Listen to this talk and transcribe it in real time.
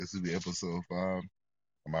This will be episode 5 of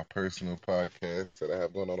my personal podcast that I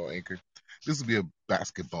have going on Anchor. This will be a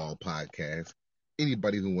basketball podcast.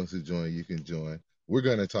 Anybody who wants to join, you can join. We're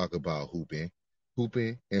going to talk about hooping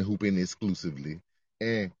exclusively.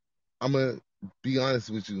 And I'm going to be honest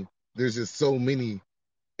with you, there's just so many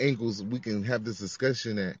angles we can have this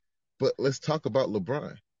discussion at. But let's talk about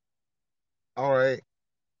LeBron. All right.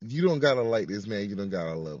 You don't got to like this man, you don't got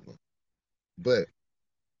to love him. But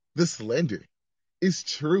the slander. It's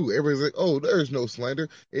true. Everybody's like, oh, there's no slander.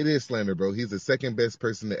 It is slander, bro. He's the second best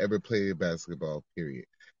person to ever play basketball, period.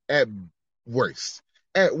 At worst.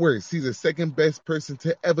 At worst, he's the second best person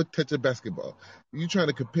to ever touch a basketball. You trying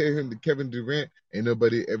to compare him to Kevin Durant? Ain't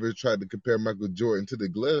nobody ever tried to compare Michael Jordan to the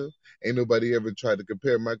glove. Ain't nobody ever tried to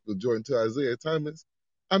compare Michael Jordan to Isaiah Thomas.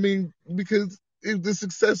 I mean, because the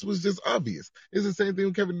success was just obvious. It's the same thing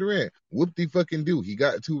with Kevin Durant. Whoop de fucking do. He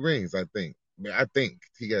got 2 rings, I think. I think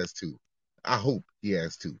he has 2. I hope he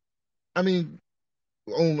has 2. I mean,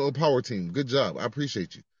 on a power team, good job. I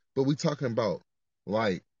appreciate you. But we talking about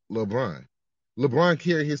like LeBron. LeBron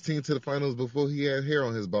carried his team to the finals before he had hair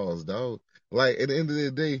on his balls, dog. Like at the end of the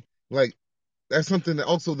day, like that's something that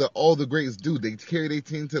also that all the greats do. They carry their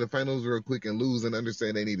team to the finals real quick and lose and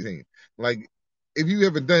understand they need a team. Like if you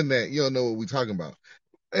haven't done that, you don't know what we're talking about.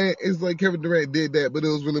 And it's like Kevin Durant did that, but it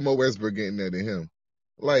was really more Westbrook getting there than him.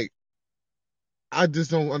 Like I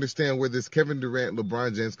just don't understand where this Kevin Durant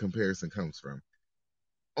LeBron James comparison comes from.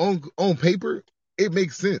 On paper, it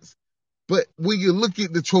makes sense. But when you look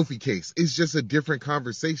at the trophy case, it's just a different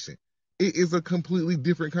conversation. It is a completely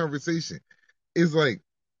different conversation. It's like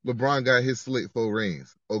LeBron got his slick 4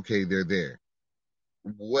 rings. Okay, they're there.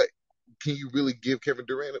 What can you really give Kevin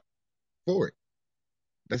Durant for it?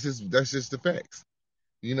 That's just the facts.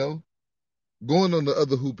 You know? Going on the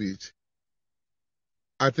other hoopage,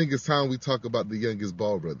 I think it's time we talk about the youngest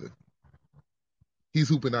ball brother. He's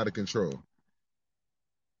hooping out of control.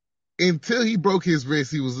 Until he broke his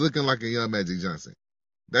wrist, he was looking like a young Magic Johnson.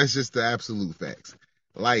 That's just the absolute facts.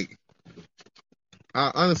 Like,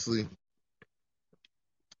 honestly,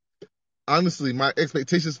 my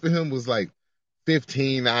expectations for him was like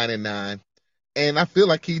 15, 9, and 9. And I feel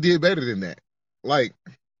like he did better than that. Like,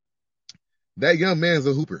 that young man's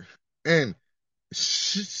a hooper. And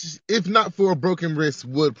if not for a broken wrist,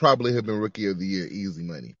 would probably have been rookie of the year, easy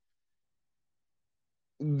money.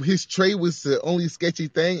 His trade was the only sketchy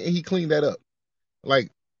thing, and he cleaned that up.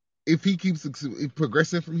 Like, if he keeps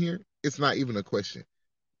progressing from here, it's not even a question.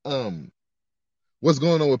 Um, what's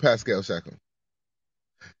going on with Pascal Siakam?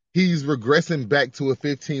 He's regressing back to a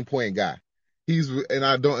 15-point guy. And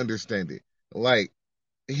I don't understand it. Like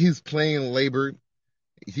he's playing labored.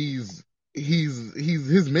 His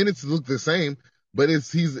minutes look the same, but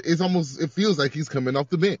it's almost it feels like he's coming off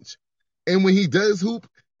the bench. And when he does hoop,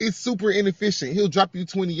 it's super inefficient. He'll drop you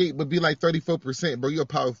 28, but be like 34%, bro. You're a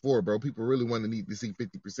power forward, bro. People really want to need to see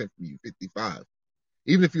 50% from you, 55.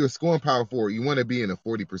 Even if you're a scoring power forward, you want to be in a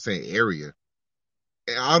 40% area.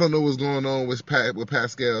 And I don't know what's going on with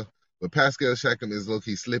Pascal, but Pascal Siakam is low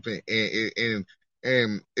key slipping,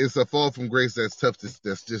 and it's a fall from grace that's tough.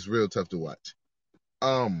 That's just real tough to watch.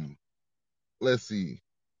 Um, let's see.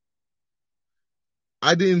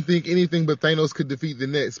 I didn't think anything but Thanos could defeat the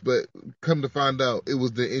Nets, but come to find out, it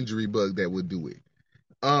was the injury bug that would do it.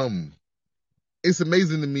 Um, it's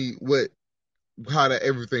amazing to me how that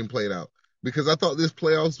everything played out because I thought this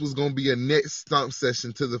playoffs was gonna be a net stomp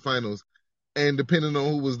session to the finals, and depending on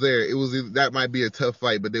who was there, that might be a tough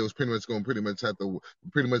fight, but they was pretty much have to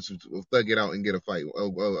pretty much thug it out and get a fight,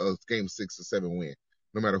 a game 6 or 7 win,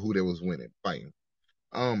 no matter who they was fighting,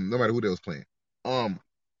 no matter who they was playing.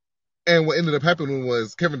 And what ended up happening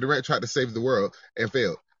was Kevin Durant tried to save the world and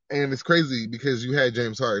failed. And it's crazy because you had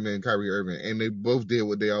James Harden and Kyrie Irving, and they both did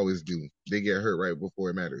what they always do. They get hurt right before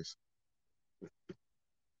it matters.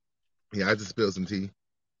 Yeah, I just spilled some tea.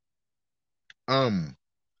 Um,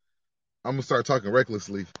 I'm gonna start talking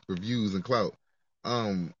recklessly for views and clout.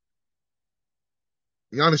 Um,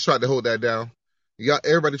 Giannis tried to hold that down.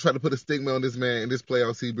 Everybody tried to put a stigma on this man in this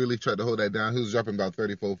playoffs. He really tried to hold that down. He was dropping about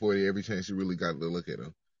 34, 40 every chance you really got to look at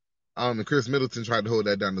him. And Chris Middleton tried to hold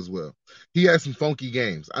that down as well. He had some funky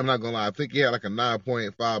games. I'm not gonna lie. I think he had like a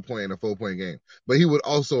 9-point, 5-point, and a 4-point game. But he would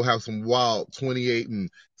also have some wild 28 and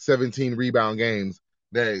 17 rebound games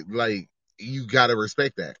that like you gotta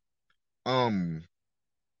respect that. Um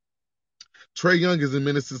Trae Young is a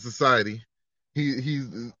menace to society. He's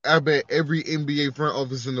I bet every NBA front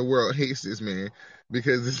office in the world hates this man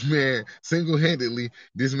because this man single handedly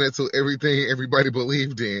dismantled everything everybody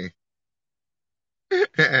believed in.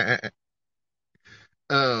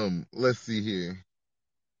 Let's see here.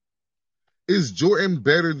 Is Jordan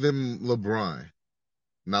better than LeBron?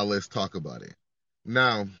 Now let's talk about it.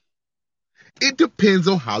 Now, it depends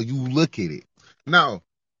on how you look at it. Now,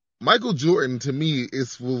 Michael Jordan to me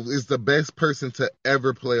is the best person to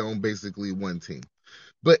ever play on basically one team.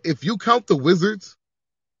 But if you count the Wizards,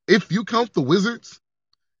 if you count the Wizards,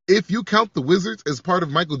 if you count the Wizards as part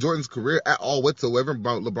of Michael Jordan's career at all whatsoever,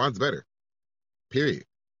 LeBron's better. Period.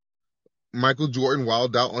 Michael Jordan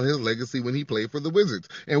wilded out on his legacy when he played for the Wizards.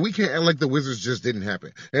 And we can't act like the Wizards just didn't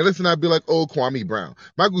happen. And let's not be like, oh, Kwame Brown.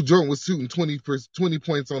 Michael Jordan was shooting 20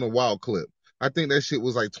 points on a wild clip. I think that shit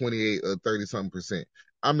was like 28 or 30 something percent.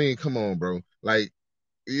 I mean, come on, bro. Like,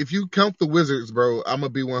 if you count the Wizards, bro, I'm going to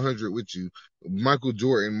be 100 with you. Michael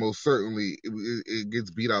Jordan most certainly it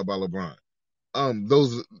gets beat out by LeBron.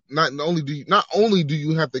 Those not only do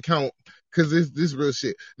you have to count, because this real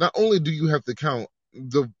shit. Not only do you have to count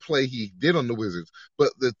the play he did on the Wizards,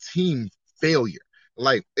 but the team failure.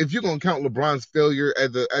 Like, if you're gonna count LeBron's failure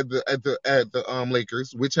at the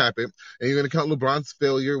Lakers, which happened, and you're gonna count LeBron's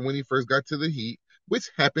failure when he first got to the Heat, which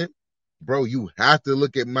happened, bro, you have to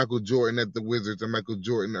look at Michael Jordan at the Wizards and Michael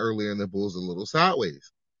Jordan earlier in the Bulls a little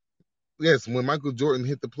sideways. Yes, when Michael Jordan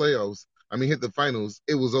hit the playoffs, hit the finals,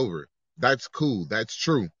 it was over. That's cool. That's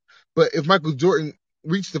true. But if Michael Jordan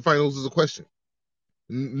reached the finals is a question.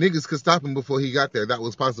 Niggas could stop him before he got there. That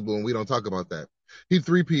was possible, and we don't talk about that. He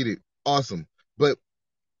three-peated. Awesome. But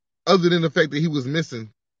other than the fact that he was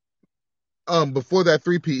missing, before that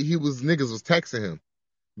three-peat, niggas was taxing him.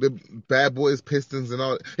 The Bad Boys, Pistons, and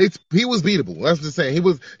all. He was beatable. That's just saying.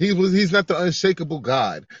 He's not the unshakable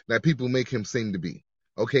god that people make him seem to be.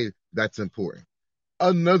 Okay, that's important.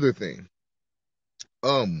 Another thing.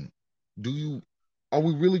 Do you are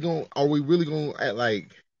we really going to act like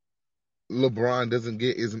LeBron doesn't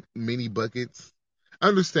get as many buckets? I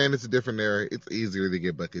understand it's a different era. It's easier to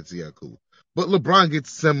get buckets. Yeah, cool. But LeBron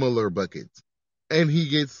gets similar buckets, and he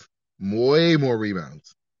gets way more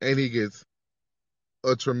rebounds, and he gets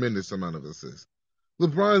a tremendous amount of assists.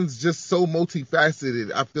 LeBron's just so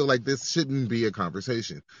multifaceted. I feel like this shouldn't be a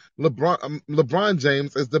conversation. LeBron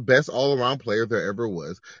James is the best all-around player there ever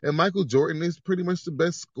was, and Michael Jordan is pretty much the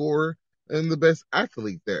best scorer and the best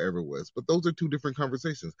athlete there ever was. But those are two different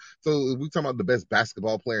conversations. So if we talk about the best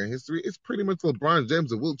basketball player in history, it's pretty much LeBron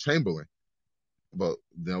James and Wilt Chamberlain. But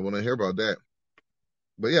they don't want to hear about that.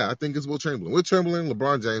 But yeah, I think it's Wilt Chamberlain. Wilt Chamberlain,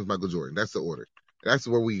 LeBron James, Michael Jordan. That's the order. That's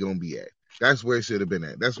where we gonna be at. That's where it should have been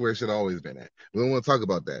at. That's where it should have always been at. We don't want to talk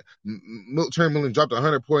about that. Wilt Chamberlain dropped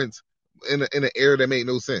 100 points in an era that made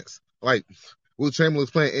no sense. Like, Wilt Chamberlain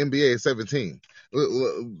was playing NBA at 17.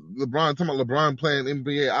 Talking about LeBron playing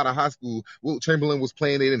NBA out of high school. Wilt Chamberlain was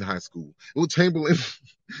playing it in high school. Wilt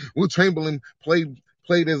Chamberlain played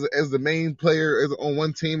as the main player on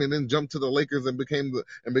one team and then jumped to the Lakers and became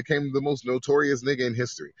the most notorious nigga in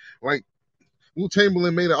history. Like, Wilt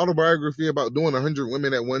Chamberlain made an autobiography about doing 100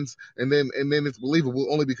 women at once, and then it's believable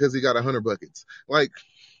only because he got 100 buckets. Like,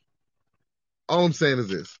 all I'm saying is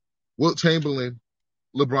this: Wilt Chamberlain,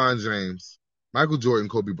 LeBron James, Michael Jordan,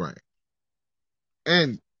 Kobe Bryant,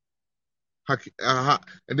 and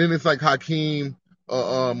and then it's like Hakeem,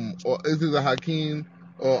 or is it a Hakeem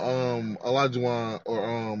or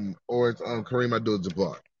Olajuwon or it's Kareem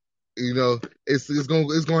Abdul-Jabbar. You know, it's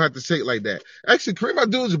gonna have to shake like that. Actually, Kareem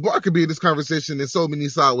Abdul-Jabbar could be in this conversation in so many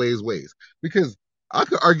sideways ways because I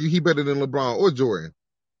could argue he better than LeBron or Jordan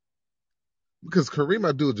because Kareem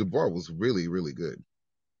Abdul-Jabbar was really, really good.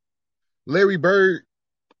 Larry Bird,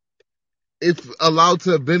 if allowed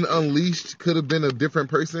to have been unleashed, could have been a different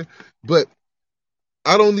person, but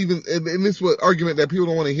I don't even, and this was argument that people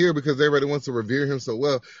don't want to hear because everybody wants to revere him so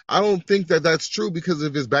well. I don't think that that's true because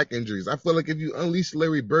of his back injuries. I feel like if you unleash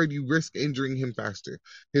Larry Bird, you risk injuring him faster.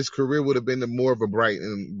 His career would have been more of a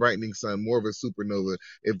brightening sun, more of a supernova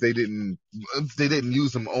if they didn't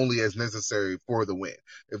use him only as necessary for the win.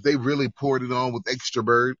 If they really poured it on with extra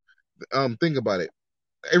Bird, think about it.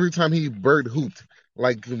 Every time he Bird hooped,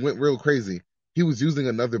 like went real crazy, he was using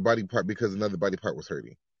another body part because another body part was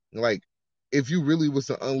hurting. Like, if you really was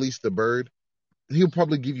to unleash the Bird, he'll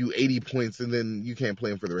probably give you 80 points and then you can't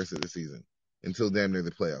play him for the rest of the season until damn near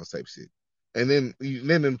the playoffs type shit. And then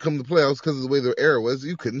come the playoffs, because of the way the era was,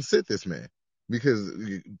 you couldn't sit this man. Because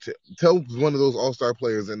tell one of those all-star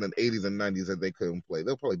players in the 80s and 90s that they couldn't play,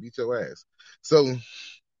 they'll probably beat your ass. So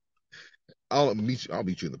I'll meet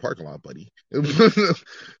you in the parking lot, buddy.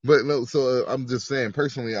 But no, so I'm just saying,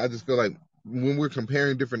 personally, I just feel like when we're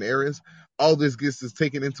comparing different eras, all this gets is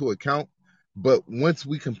taken into account. But once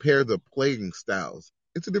we compare the playing styles,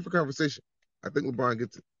 it's a different conversation. I think LeBron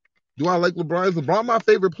gets it. Do I like LeBron? Is LeBron my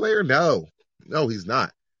favorite player? No, he's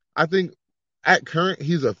not. I think at current,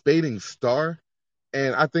 he's a fading star.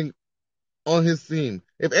 And I think on his team,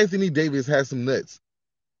 if Anthony Davis has some nuts,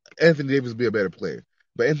 Anthony Davis would be a better player.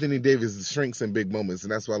 But Anthony Davis shrinks in big moments,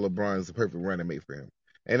 and that's why LeBron is the perfect running mate for him.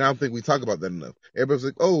 And I don't think we talk about that enough. Everybody's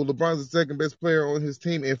like, oh, LeBron's the second best player on his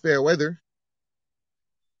team in fair weather.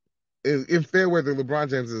 In fair weather, LeBron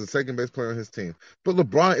James is the second best player on his team. But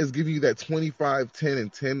LeBron is giving you that 25, 10,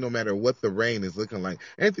 and 10 no matter what the rain is looking like.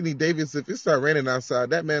 Anthony Davis, if it start raining outside,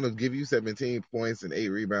 that man will give you 17 points and 8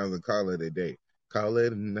 rebounds and call it a day. Call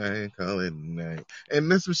it a night, call it a night.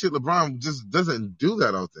 And that's some shit LeBron just doesn't do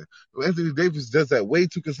that often. Anthony Davis does that way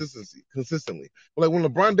too consistently. But like when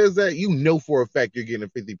LeBron does that, you know for a fact you're getting a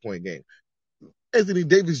 50-point game. Anthony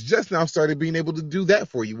Davis just now started being able to do that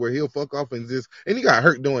for you, where he'll fuck off and he got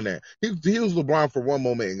hurt doing that. He was LeBron for one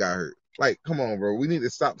moment and got hurt. Like, come on, bro. We need to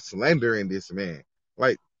stop slandering this man.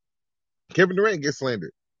 Like, Kevin Durant gets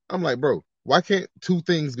slandered. I'm like, bro, why can't two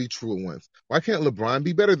things be true at once? Why can't LeBron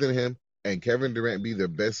be better than him and Kevin Durant be the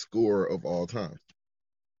best scorer of all time?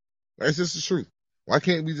 That's just the truth. Why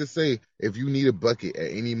can't we just say if you need a bucket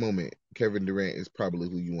at any moment, Kevin Durant is probably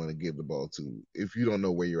who you want to give the ball to if you don't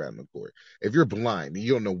know where you're at in the court. If you're blind and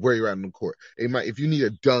you don't know where you're at in the court, if you need a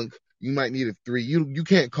dunk, you might need a three. You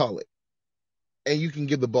can't call it. And you can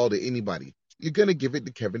give the ball to anybody. You're gonna give it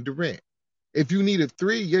to Kevin Durant. If you need a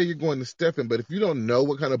three, yeah, you're going to Stephen. But if you don't know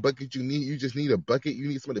what kind of bucket you need, you just need a bucket. You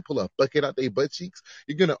need somebody to pull a bucket out their butt cheeks.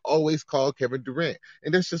 You're gonna always call Kevin Durant,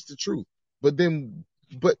 and that's just the truth. But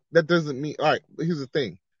that doesn't mean. All right, but here's the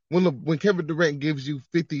thing: when Kevin Durant gives you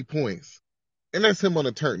 50 points, and that's him on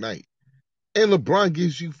a turn night, and LeBron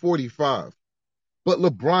gives you 45, but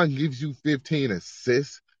LeBron gives you 15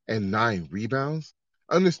 assists and 9 rebounds.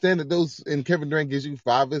 Understand that and Kevin Durant gives you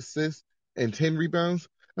 5 assists and 10 rebounds.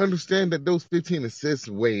 Understand that those 15 assists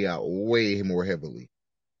weigh out way more heavily.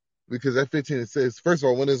 Because that 15 assists, first of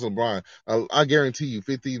all, when is LeBron? I guarantee you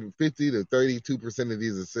 50 to 32% of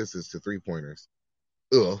these assists is to 3-pointers.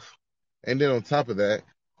 Ugh. And then on top of that,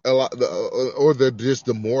 or they're just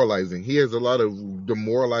demoralizing. He has a lot of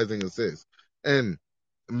demoralizing assists. And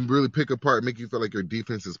really pick apart, make you feel like your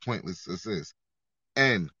defense is pointless assists.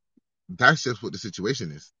 And that's just what the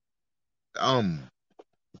situation is.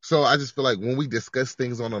 So I just feel like when we discuss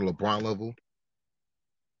things on a LeBron level,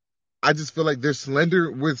 I just feel like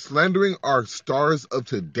we're slandering our stars of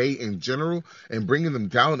today in general and bringing them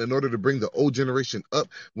down in order to bring the old generation up.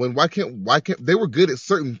 Why can't they were good at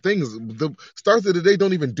certain things? The stars of today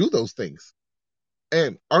don't even do those things.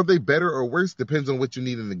 And are they better or worse? Depends on what you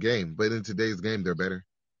need in the game. But in today's game, they're better.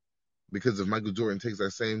 Because if Michael Jordan takes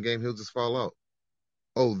that same game, he'll just fall out.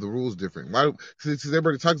 Oh, the rules different. Why? Since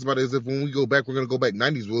everybody talks about it as if when we go back, we're going to go back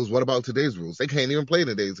 90s rules. What about today's rules? They can't even play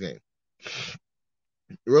today's game.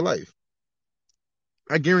 Real life.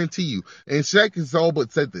 I guarantee you. And Shaq has all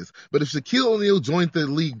but said this. But if Shaquille O'Neal joined the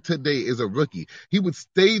league today as a rookie, he would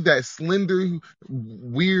stay that slender,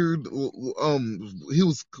 weird, he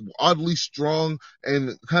was oddly strong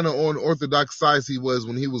and kind of on orthodox size he was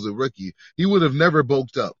when he was a rookie. He would have never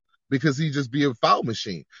bulked up because he'd just be a foul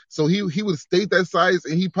machine. So he would stay that size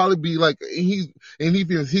and he'd probably be like,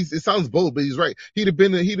 it sounds bold, but he's right. He'd have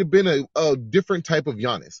been a different type of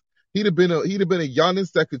Giannis. He'd have been a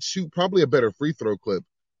Giannis that could shoot probably a better free throw clip,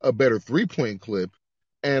 a better 3-point clip,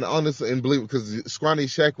 and honestly, and believe because Scrawny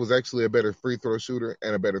Shaq was actually a better free throw shooter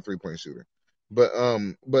and a better 3-point shooter. But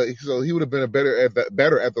so he would have been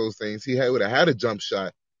better at those things. He would have had a jump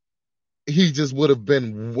shot. He just would have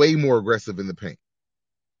been way more aggressive in the paint,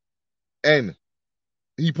 and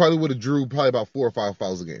he probably would have drew probably about 4 or 5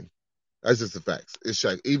 fouls a game. That's just the facts. It's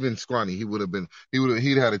Shaq. Even Scrawny,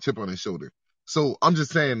 he'd had a chip on his shoulder. So I'm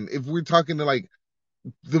just saying, if we're talking to like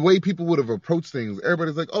the way people would have approached things,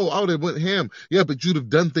 everybody's like, oh, I would have went ham. Yeah, but you'd have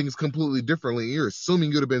done things completely differently. You're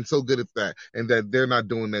assuming you'd have been so good at that and that they're not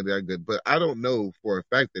doing that good. But I don't know for a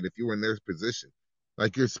fact that if you were in their position,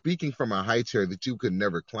 like you're speaking from a high chair that you could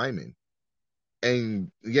never climb in.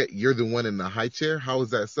 And yet you're the one in the high chair. How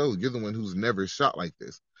is that so? You're the one who's never shot like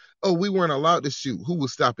this. Oh, we weren't allowed to shoot. Who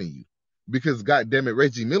was stopping you? Because goddamn it,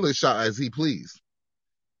 Reggie Miller shot as he pleased.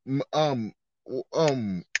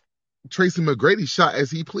 Tracy McGrady shot as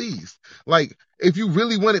he pleased. Like, if you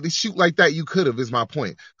really wanted to shoot like that, you could have, is my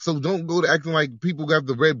point. So don't go to acting like people got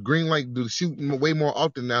the red, green light to shoot way more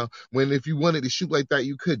often now, when if you wanted to shoot like that,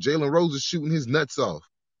 you could. Jalen Rose is shooting his nuts off,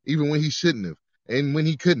 even when he shouldn't have, and when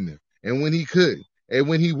he couldn't have, and when he could, and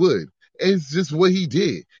when he would. It's just what he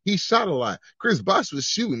did. He shot a lot. Chris Bosh was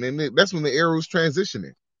shooting, and that's when the era was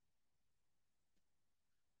transitioning.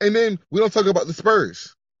 And then we don't talk about the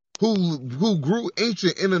Spurs, who grew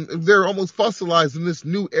ancient they're almost fossilized in this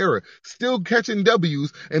new era, still catching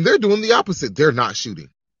W's, and they're doing the opposite. They're not shooting.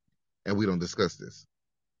 And we don't discuss this.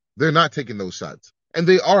 They're not taking those shots. And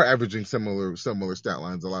they are averaging similar stat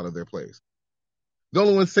lines, a lot of their plays. The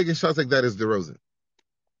only one's taking shots like that is DeRozan.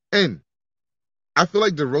 And I feel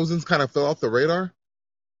like DeRozan's kind of fell off the radar,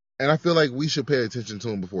 and I feel like we should pay attention to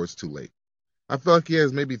him before it's too late. I feel like he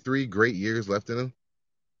has maybe 3 great years left in him,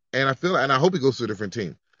 and I hope he goes to a different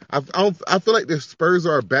team. I feel like the Spurs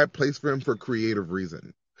are a bad place for him for creative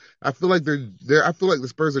reasons. I feel like I feel like the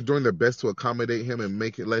Spurs are doing their best to accommodate him and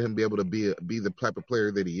let him be able to be the type of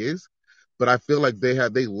player that he is. But I feel like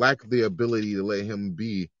they lack the ability to let him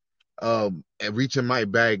be a reach in my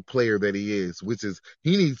bag player that he is, which is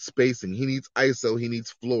he needs spacing, he needs ISO, he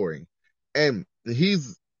needs flooring, and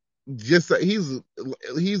he's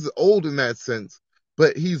old in that sense,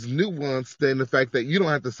 but he's nuanced in the fact that you don't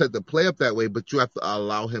have to set the play up that way, but you have to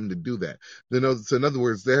allow him to do that. So in other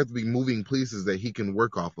words, there have to be moving pieces that he can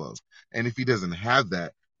work off of, and if he doesn't have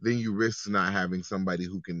that, then you risk not having somebody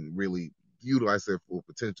who can really utilize their full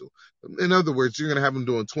potential. In other words, you're going to have him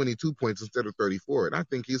doing 22 points instead of 34, and I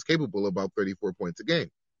think he's capable of about 34 points a game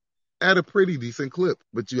at a pretty decent clip,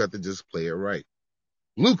 but you have to just play it right.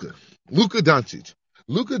 Luka, Luka Doncic.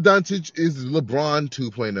 Luka Doncic is LeBron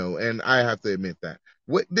 2.0, and I have to admit that.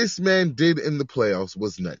 What this man did in the playoffs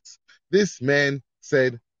was nuts. This man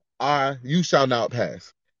said, you shall not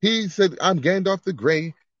pass. He said, I'm Gandalf the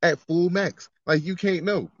Grey at full max. Like, you can't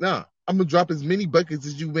know. Nah, I'm going to drop as many buckets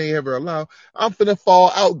as you may ever allow. I'm finna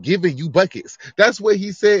fall out giving you buckets. That's what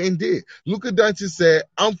he said and did. Luka Doncic said,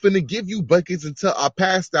 I'm finna give you buckets until I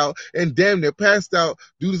passed out, and damn near passed out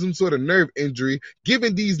due to some sort of nerve injury,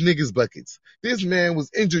 giving these niggas buckets. This man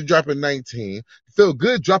was injured dropping 19, felt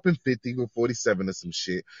good dropping 50 or 47 or some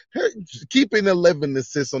shit, keeping 11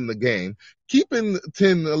 assists on the game, keeping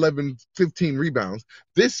 10, 11, 15 rebounds.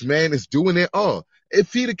 This man is doing it all.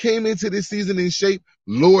 If he'd have came into this season in shape,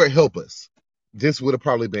 Lord help us, this would have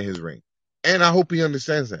probably been his ring. And I hope he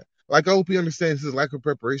understands that. Like, I hope he understands his lack of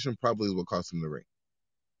preparation probably is what cost him the ring,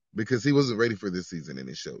 because he wasn't ready for this season and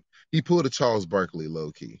it showed. He pulled a Charles Barkley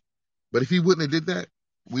low key. But if he wouldn't have did that,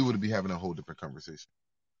 we would be having a whole different conversation.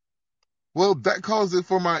 Well, that calls it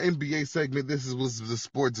for my NBA segment. Was the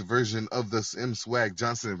sports version of the M Swag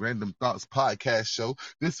Johnson Random Thoughts podcast show.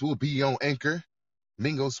 This will be on Anchor.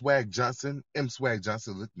 Mingo Swag Johnson, M Swag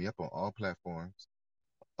Johnson. Look me up on all platforms.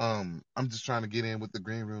 I'm just trying to get in with the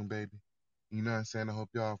green room, baby. You know what I'm saying? I hope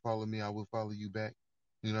y'all follow me. I will follow you back.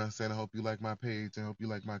 You know what I'm saying? I hope you like my page. I hope you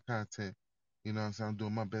like my content. You know what I'm saying? I'm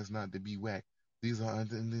doing my best not to be whack. These are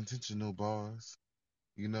unintentional bars.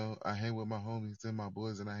 You know, I hang with my homies and my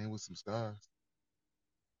boys, and I hang with some stars.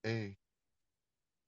 Hey,